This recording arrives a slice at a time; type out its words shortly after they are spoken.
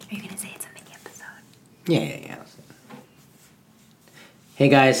Yeah. Hey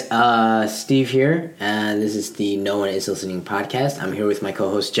guys, Steve here, and this is the No One Is Listening podcast. I'm here with my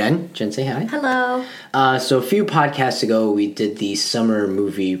co-host Jen. Jen, say hi. Hello. So a few podcasts ago, we did the summer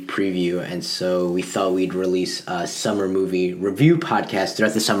movie preview, and so we thought we'd release a summer movie review podcast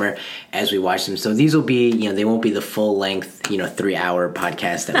throughout the summer as we watch them. So these will be, they won't be the full-length, 3-hour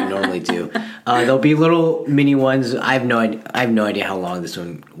podcast that we normally do. There'll be little mini ones. I have no idea how long this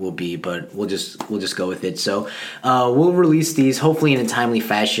one will be, but we'll just go with it. So we'll release these hopefully in a timely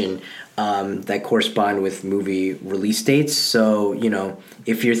fashion that correspond with movie release dates. So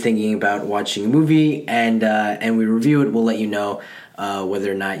if you're thinking about watching a movie and we review it, we'll let you know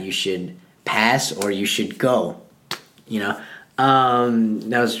whether or not you should pass or you should go. That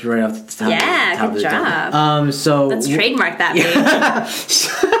was right off the top. Yeah, top good of the job. dome. So let's trademark that. Babe.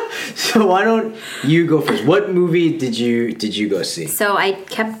 So why don't you go first? What movie did you go see? So I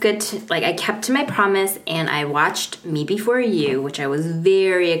kept to my promise, and I watched Me Before You, which I was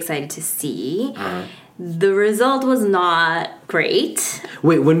very excited to see. Uh-huh. The result was not great.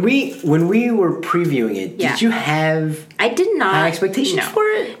 Wait, when we were previewing it, did you have? I did not high expectations for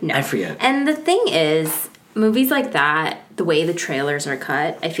it. No, I forget. And the thing is, movies like that, the way the trailers are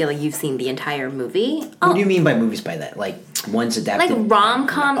cut, I feel like you've seen the entire movie. What do you mean by movies by that? Like one's adapted? Like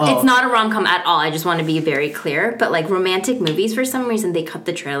rom-com. Oh. It's not a rom-com at all. I just want to be very clear. But like romantic movies, for some reason, they cut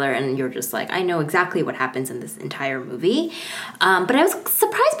the trailer and you're just like, I know exactly what happens in this entire movie. But I was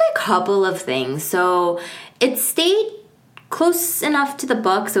surprised by a couple of things. So it stayed close enough to the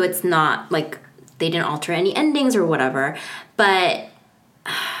book, so it's not like they didn't alter any endings or whatever. But,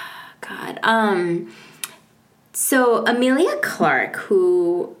 God, so Emilia Clarke,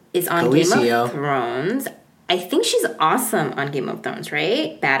 who is on Game of Thrones, I think she's awesome on Game of Thrones,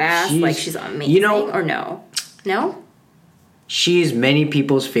 right? Badass, she's amazing. Or no? No? She's many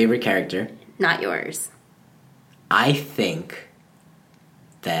people's favorite character. Not yours. I think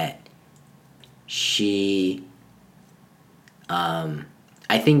that she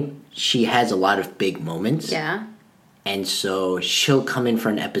has a lot of big moments. Yeah. And so she'll come in for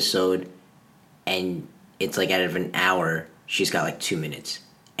an episode and it's like out of an hour, she's got like 2 minutes.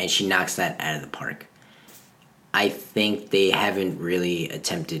 And she knocks that out of the park. I think they haven't really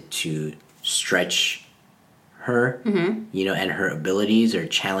attempted to stretch her, and her abilities or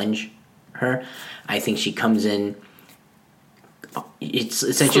challenge her. I think she comes in, it's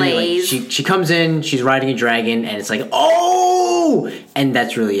essentially like she comes in, she's riding a dragon, and it's like, oh! And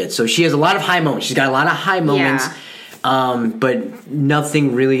that's really it. So she has a lot of high moments. She's got a lot of high moments. Yeah. But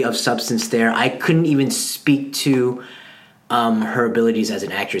nothing really of substance there. I couldn't even speak to her abilities as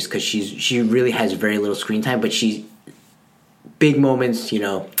an actress because she really has very little screen time, but she's big moments,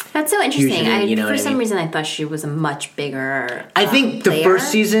 That's so interesting. For some reason, I thought she was a much bigger I think the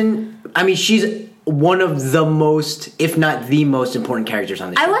first season, she's one of the most, if not the most important characters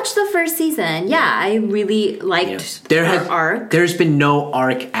on the show. I watched the first season. Yeah, I really liked her arc. There's been no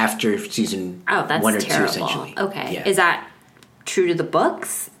arc after season 1 or terrible. 2, essentially. Okay. Yeah. Is that true to the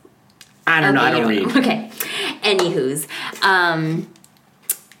books? I don't know. I don't read. Okay. Anywho's. I'm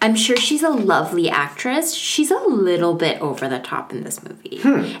sure she's a lovely actress. She's a little bit over the top in this movie.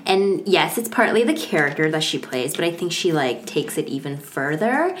 And yes, it's partly the character that she plays, but I think she takes it even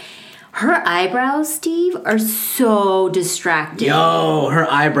further. Her eyebrows, Steve, are so distracting. Yo, her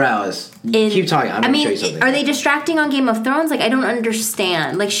eyebrows. Keep talking. I'm going to show you something. Are they distracting on Game of Thrones? I don't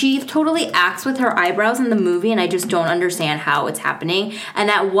understand. She totally acts with her eyebrows in the movie, and I just don't understand how it's happening. And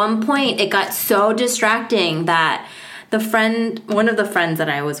at one point, it got so distracting that one of the friends that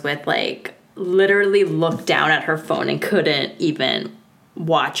I was with, literally looked down at her phone and couldn't even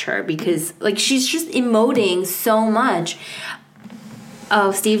watch her because, she's just emoting so much.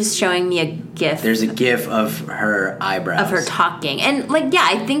 Oh, Steve's showing me a GIF. There's a GIF of her eyebrows. Of her talking. And,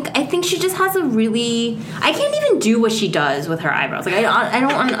 I think she just has a really... I can't even do what she does with her eyebrows. I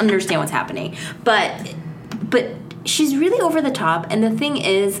don't understand what's happening. But she's really over the top. And the thing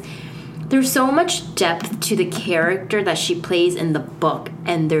is, there's so much depth to the character that she plays in the book.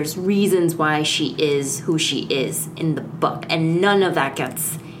 And there's reasons why she is who she is in the book. And none of that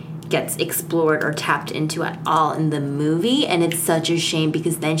gets explored or tapped into at all in the movie, and it's such a shame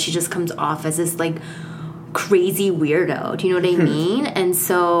because then she just comes off as this crazy weirdo. Do you know what I mean? And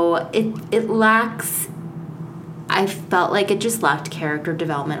so it lacks. I felt like it just lacked character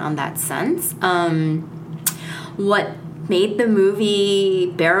development on that sense. What made the movie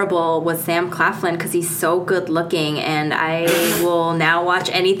bearable was Sam Claflin because he's so good looking, and I will now watch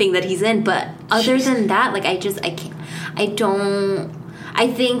anything that he's in. But other than that, I I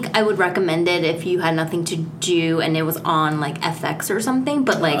think I would recommend it if you had nothing to do and it was on like FX or something,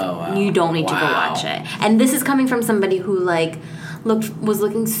 but like you don't need to go watch it. And this is coming from somebody who like was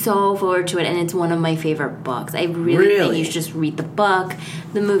looking so forward to it, and it's one of my favorite books. I really think you should just read the book.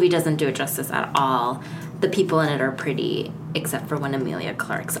 The movie doesn't do it justice at all. The people in it are pretty, except for when Emilia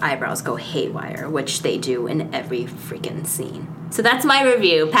Clarke's eyebrows go haywire, which they do in every freaking scene. So that's my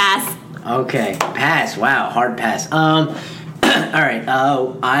review. Pass. Okay, pass. Wow, hard pass. All right.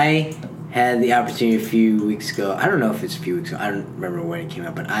 I had the opportunity a few weeks ago. I don't know if it's a few weeks ago. I don't remember when it came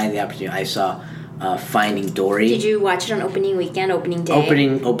out, but I had the opportunity. I saw Finding Dory. Did you watch it on opening weekend, opening day?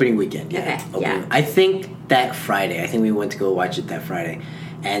 Opening weekend, yeah. Okay, yeah. I think that Friday. I think we went to go watch it that Friday.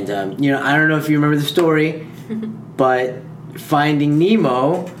 And, I don't know if you remember the story, but Finding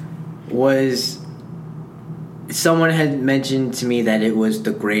Nemo was... Someone had mentioned to me that it was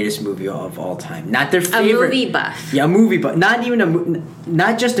the greatest movie of all time. Not their favorite... A movie buff. Yeah, a movie buff.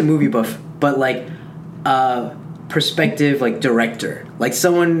 Not just a movie buff, but, like, a prospective, like, director. Like,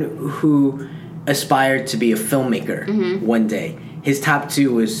 someone who aspired to be a filmmaker one day. His top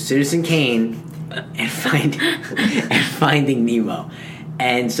two was Citizen Kane and Finding Nemo.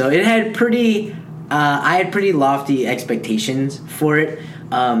 And so it had I had pretty lofty expectations for it.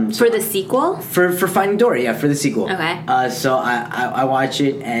 For the sequel? For Finding Dory, yeah, for the sequel. Okay. So I watch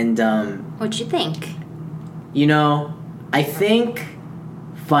it and... What'd you think? I think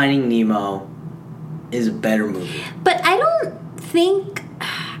Finding Nemo is a better movie. But I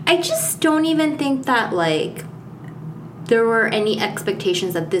just don't even think that, like... there were any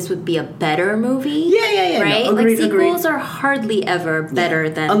expectations that this would be a better movie. Yeah. Right? No, agreed, like, sequels are hardly ever better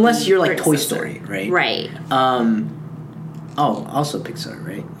than... Unless you're like Toy Story, right? Right. Also Pixar,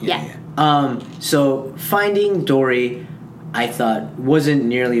 right? Yeah. So Finding Dory, I thought, wasn't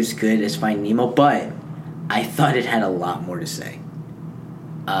nearly as good as Finding Nemo, but I thought it had a lot more to say.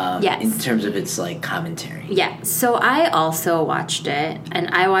 Yes. In terms of its, like, commentary. Yeah, so I also watched it, and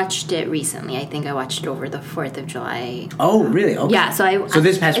I watched it recently. I think I watched it over the 4th of July. Oh, really? Okay. Yeah, so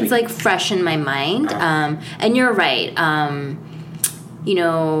this past week. It's, like, fresh in my mind. And you're right.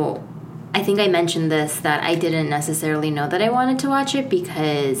 I think I mentioned this, that I didn't necessarily know that I wanted to watch it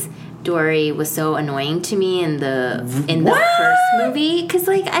because Dory was so annoying to me in the first movie. Because,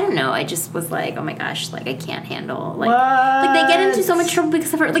 like, I don't know, I just was like, oh my gosh, like, I can't handle, like, they get into so much trouble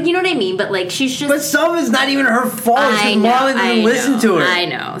because of her, like, you know what I mean? But, like, she's just... But some of it's not even her fault. Because Marlon didn't listen to her. I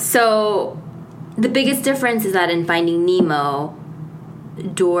know. So, the biggest difference is that in Finding Nemo,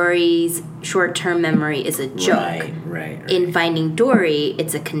 Dory's short-term memory is a joke. Right. In Finding Dory,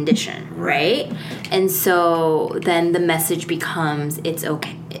 it's a condition, right? And so then the message becomes, it's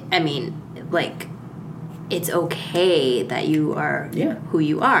okay. I mean, like, it's okay that you are who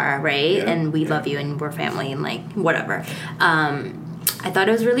you are, right? Yeah. And we love you and we're family and, like, whatever. I thought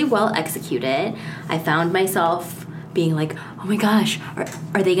it was really well executed. I found myself being like, oh my gosh,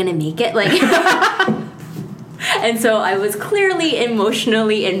 are they going to make it? Like... And so I was clearly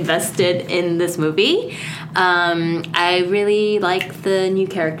emotionally invested in this movie. I really like the new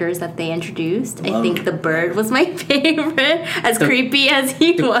characters that they introduced. I think the bird was my favorite, as creepy as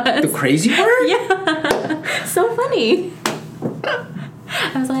he was. The crazy bird? Yeah. So funny.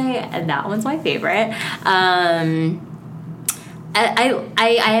 I was like, that one's my favorite. I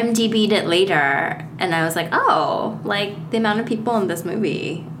IMDb'd it later, and I was like, oh, like, the amount of people in this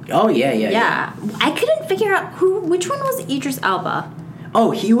movie... Oh, yeah. I couldn't figure out which one was Idris Elba.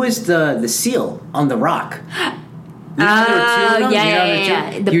 Oh, he was the seal on the rock.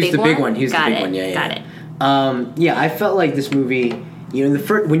 Yeah. He was the big one. He was the big one. Yeah. Got it. I felt like this movie, the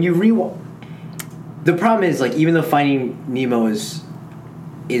first, when you rewatch, the problem is, like, even though Finding Nemo is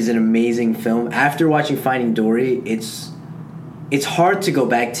an amazing film, after watching Finding Dory, it's hard to go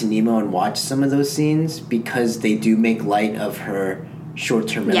back to Nemo and watch some of those scenes because they do make light of her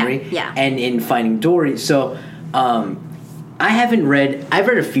short-term memory. Yeah. And in Finding Dory, so I've read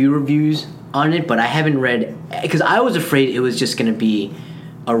a few reviews on it, but I haven't read, because I was afraid it was just going to be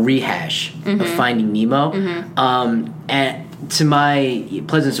a rehash of Finding Nemo. And to my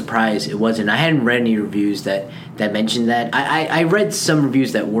pleasant surprise, it wasn't. I hadn't read any reviews that mentioned that. I read some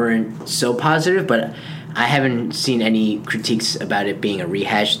reviews that weren't so positive, but I haven't seen any critiques about it being a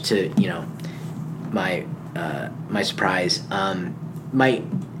rehash. To my surprise.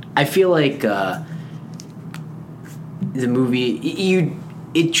 I feel like the movie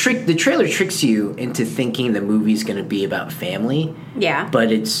the trailer tricks you into thinking the movie's going to be about family. Yeah.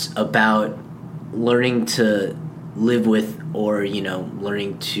 But it's about learning to live with, or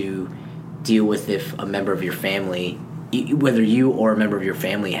learning to deal with if a member of your family, whether you or a member of your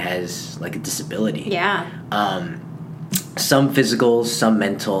family has, like, a disability. Yeah. some physical, some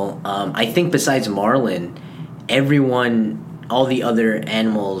mental. I think besides Marlin, all the other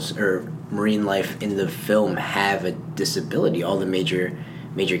animals or marine life in the film have a disability. All the major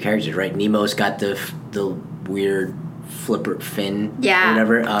characters, right? Nemo's got the weird flipper fin, or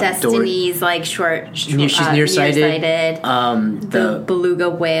whatever. Destiny's like short. She's nearsighted. The beluga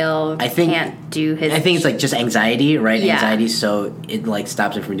whale can't do his. I think it's like just anxiety, right? Yeah. Anxiety, so it like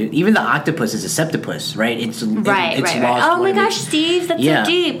stops him from doing. Even the octopus is a septopus, right? It's right. lost. Oh my goch, Steve, that's so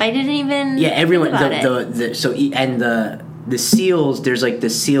deep. I didn't even. Yeah, everyone. Think about The seals. There's like the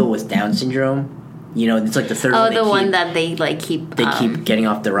seal with Down syndrome. You know, it's like the third. Oh, one that they like keep. They keep getting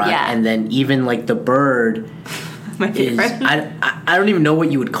off the rock, and then even like the bird. I don't even know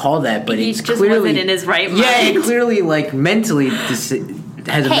what you would call that, but it's just clearly wasn't in his right mind. Yeah, it clearly like mentally has a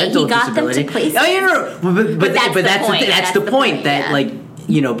mental he got disability. Them to place oh yeah, no. But that's the point. That like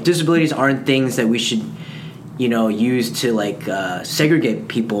disabilities aren't things that we should use to like segregate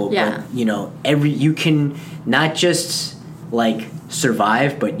people. Yeah. But you can not just like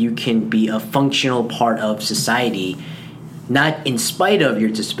survive, but you can be a functional part of society. Not in spite of your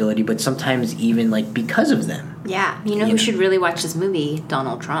disability, but sometimes even like because of them. Yeah, who should really watch this movie?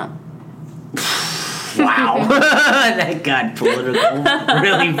 Donald Trump. Wow, that got political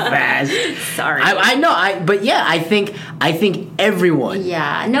really fast. Sorry, I know. But yeah, I think everyone.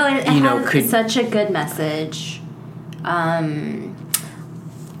 Yeah, no, it has such a good message. Yeah,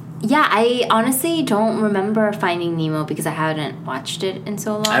 I honestly don't remember Finding Nemo because I haven't watched it in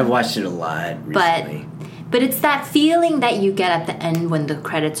so long. I've watched it a lot recently. But it's that feeling that you get at the end when the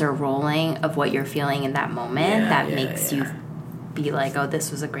credits are rolling of what you're feeling in that moment that makes you be like, oh,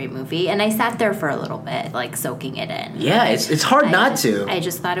 this was a great movie. And I sat there for a little bit, like, soaking it in. Yeah, it's hard not to. I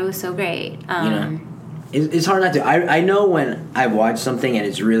just thought it was so great. It's hard not to. I know when I watch something and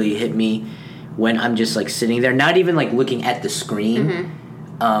it's really hit me when I'm just, like, sitting there, not even, like, looking at the screen.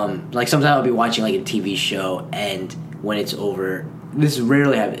 Mm-hmm. Like, sometimes I'll be watching, like, a TV show, and when it's over... This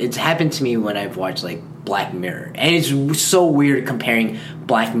rarely happens. It's happened to me when I've watched, like, Black Mirror. And it's so weird comparing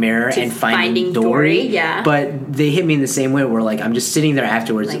Black Mirror and Finding Dory. Yeah. But they hit me in the same way where, like, I'm just sitting there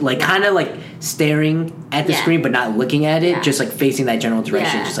afterwards, like kind of, like, staring at the screen but not looking at it, just, like, facing that general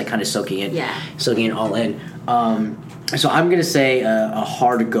direction, just, like, kind of soaking it all in. So I'm going to say a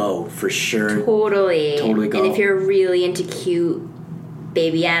hard go for sure. Totally go. And if you're really into cute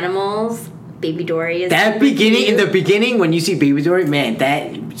baby animals... Baby Dory is that beginning cute. In the beginning when you see Baby Dory, man,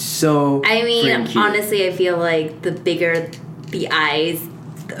 that so. I mean, honestly, I feel like the bigger the eyes,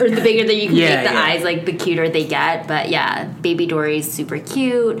 or the bigger that you can make the eyes, like the cuter they get. But yeah, Baby Dory is super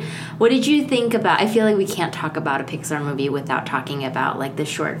cute. What did you think about? I feel like we can't talk about a Pixar movie without talking about like the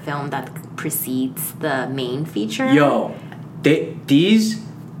short film that precedes the main feature. Yo, these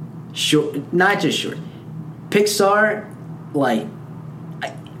short, not just short, Pixar like.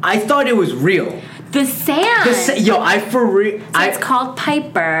 I thought it was real. The sand. Yo, it's called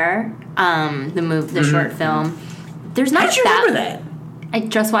Piper. The short film. There's not. How'd you remember that? I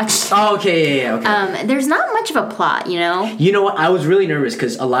just watched. Oh, okay, yeah, okay. There's not much of a plot, You know what? I was really nervous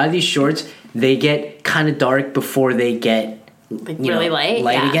because a lot of these shorts they get kind of dark before they get like really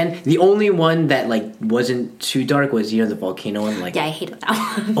light again. The only one that like wasn't too dark was the volcano one. Like I hated that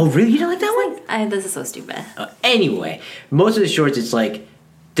one. Oh, really? You don't like that one? This is so stupid. Anyway, most of the shorts, it's like.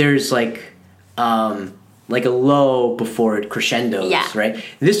 There's like a low before it crescendos, right?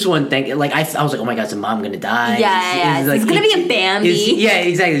 This one, I was like, oh my god, is the mom gonna die? It's gonna be a Bambi. Yeah,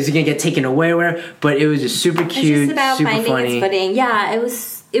 exactly. Is it gonna get taken away or whatever? But it was just super cute, it's just about super finding funny. Its footing. Yeah, it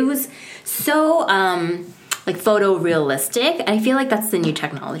was so like photorealistic. I feel like that's the new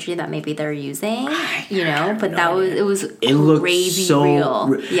technology that maybe they're using, But it was crazy so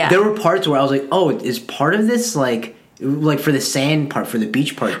real. Yeah, there were parts where I was like, oh, is part of this like for the sand part, for the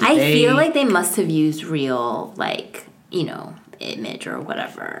beach part. I feel like they must have used real, image or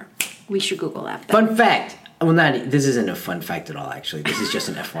whatever. We should Google that. Fun fact. Well, this isn't a fun fact at all, actually. This is just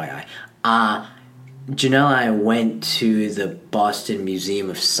an FYI. Janelle and I went to the Boston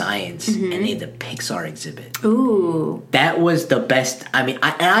Museum of Science, and they had the Pixar exhibit. Ooh. That was the best. I mean,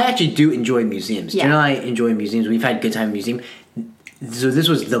 I actually do enjoy museums. Yeah. Janelle and I enjoy museums. We've had a good time in museum. So this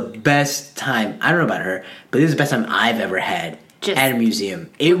was the best time. I don't know about her, but this is the best time I've ever had at a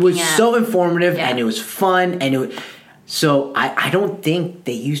museum. It was so informative and it was fun so I don't think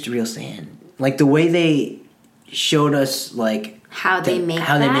they used real sand. Like the way they showed us like how they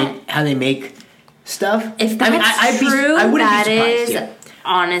make stuff. If that's true, I wouldn't be surprised.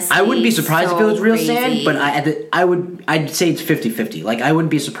 Honestly, I wouldn't be surprised if it was real sand, but I'd say it's 50-50. Like I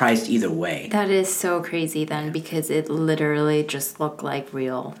wouldn't be surprised either way. That is so crazy then, because it literally just looked like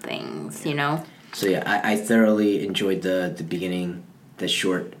real things, So yeah, I thoroughly enjoyed the beginning, the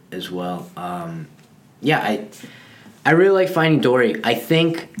short as well. I really like Finding Dory. I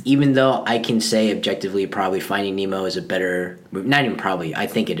think even though I can say objectively probably Finding Nemo is a better movie, not even probably, I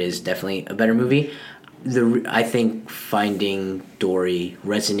think it is definitely a better movie. I think Finding Dory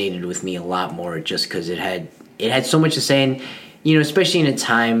resonated with me a lot more just because it had so much to say, and especially in a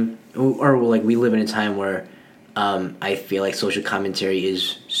time, or like we live in a time where I feel like social commentary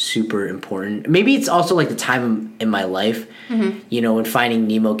is super important. Maybe it's also like the time in my life. Mm-hmm. When Finding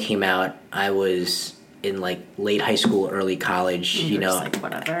Nemo came out, I was in like late high school, early college. Just like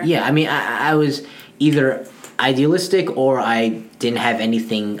whatever. Yeah, I mean, I was either idealistic or I didn't have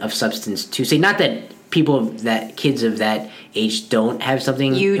anything of substance to say. Not that kids of that age don't have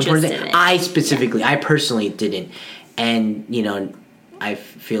something you important. Just didn't. I specifically, I personally didn't, and I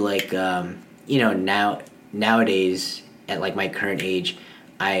feel like nowadays at like my current age,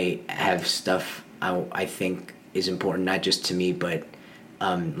 I have stuff I think is important, not just to me, but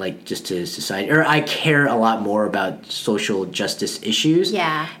like just to society, or I care a lot more about social justice issues.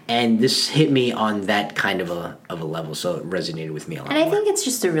 Yeah. And this hit me on that kind of a level, so it resonated with me a lot. And I think it's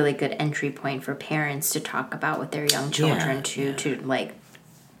just a really good entry point for parents to talk about with their young children to like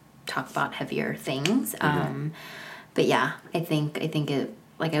talk about heavier things. Mm-hmm. But yeah, I think it.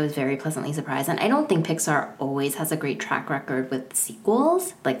 Like, I was very pleasantly surprised. And I don't think Pixar always has a great track record with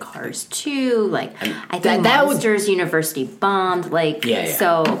sequels. Like, Cars 2. Like, I think Monsters University bombed. Like,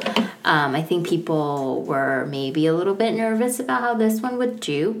 so I think people were maybe a little bit nervous about how this one would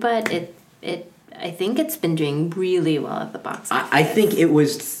do. But I think it's been doing really well at the box office. I think it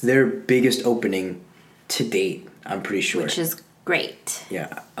was their biggest opening to date, I'm pretty sure. Which is great. Yeah.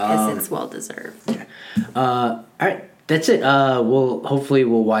 Because it's well-deserved. Yeah. All right. That's it. I'm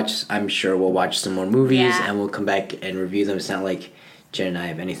sure we'll watch some more movies and we'll come back and review them. It's not like Jen and I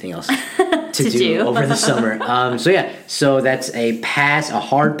have anything else to do over the summer. So that's a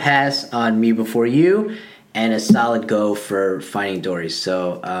hard pass on Me Before You, and a solid go for Finding Dory.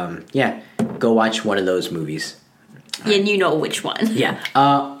 So go watch one of those movies. And you know which one. Yeah.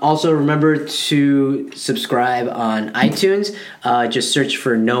 Also, remember to subscribe on iTunes. Just search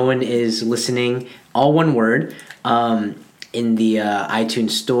for No One Is Listening, all one word. In the iTunes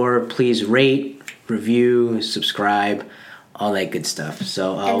store, please rate, review, subscribe, all that good stuff.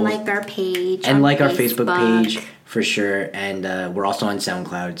 So and like our page, and like our Facebook page for sure. And we're also on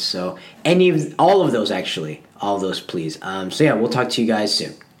SoundCloud. So all of those, please. We'll talk to you guys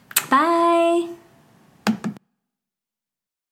soon. Bye.